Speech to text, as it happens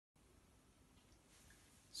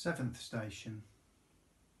Seventh station.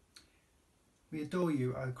 We adore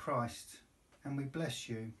you, O Christ, and we bless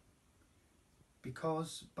you,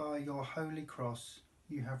 because by your holy cross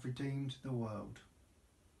you have redeemed the world.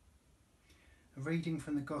 A reading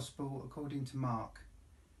from the Gospel according to Mark,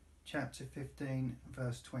 chapter 15,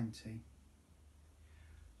 verse 20.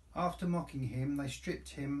 After mocking him, they stripped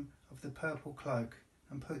him of the purple cloak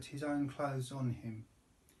and put his own clothes on him.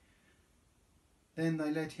 Then they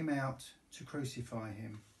led him out to crucify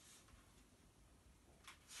him.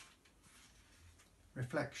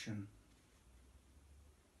 Reflection.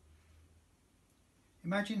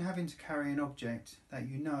 Imagine having to carry an object that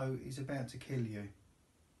you know is about to kill you.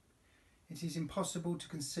 It is impossible to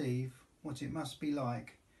conceive what it must be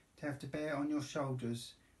like to have to bear on your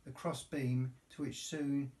shoulders the crossbeam to which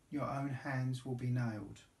soon your own hands will be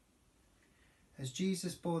nailed. As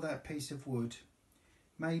Jesus bore that piece of wood,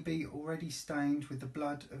 maybe already stained with the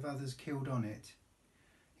blood of others killed on it,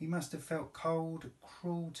 he must have felt cold,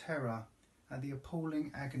 cruel terror at the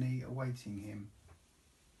appalling agony awaiting him.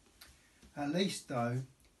 At least, though,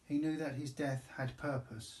 he knew that his death had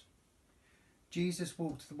purpose. Jesus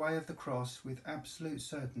walked the way of the cross with absolute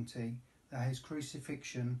certainty that his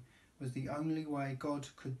crucifixion was the only way God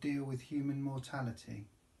could deal with human mortality,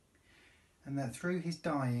 and that through his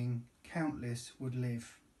dying, countless would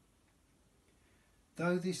live.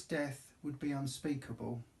 Though this death would be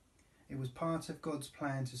unspeakable, it was part of God's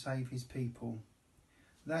plan to save his people.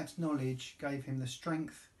 That knowledge gave him the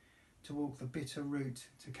strength to walk the bitter route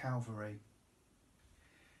to Calvary.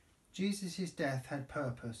 Jesus' death had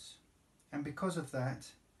purpose, and because of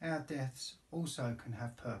that, our deaths also can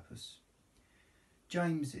have purpose.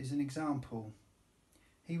 James is an example.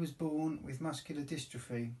 He was born with muscular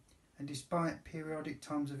dystrophy, and despite periodic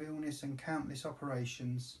times of illness and countless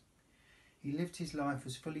operations, he lived his life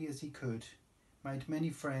as fully as he could, made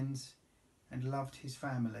many friends, and loved his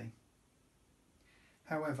family.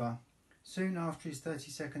 However, soon after his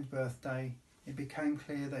 32nd birthday, it became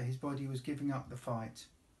clear that his body was giving up the fight.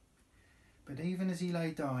 But even as he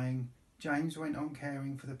lay dying, James went on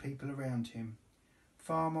caring for the people around him,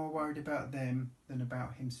 far more worried about them than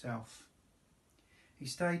about himself. He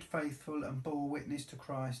stayed faithful and bore witness to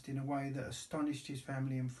Christ in a way that astonished his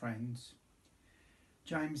family and friends.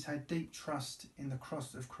 James had deep trust in the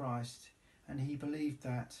cross of Christ, and he believed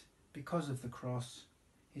that, because of the cross,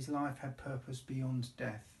 his life had purpose beyond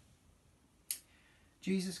death.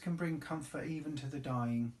 Jesus can bring comfort even to the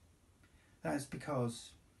dying. That is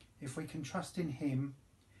because, if we can trust in him,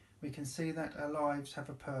 we can see that our lives have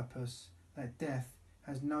a purpose that death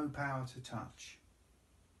has no power to touch.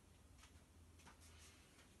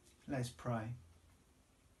 Let's pray.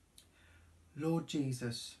 Lord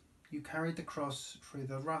Jesus, you carried the cross through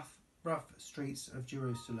the rough streets of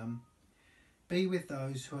Jerusalem. Be with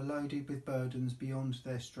those who are loaded with burdens beyond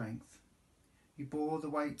their strength. You bore the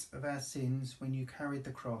weight of our sins when you carried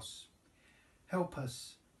the cross. Help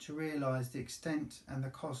us to realise the extent and the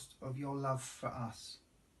cost of your love for us.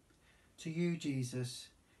 To you, Jesus,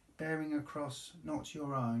 bearing a cross not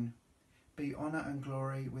your own, be honour and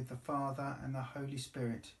glory with the Father and the Holy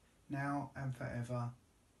Spirit, now and forever.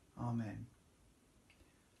 Amen.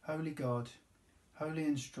 Holy God, holy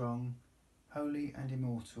and strong, holy and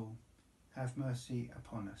immortal, have mercy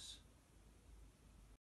upon us.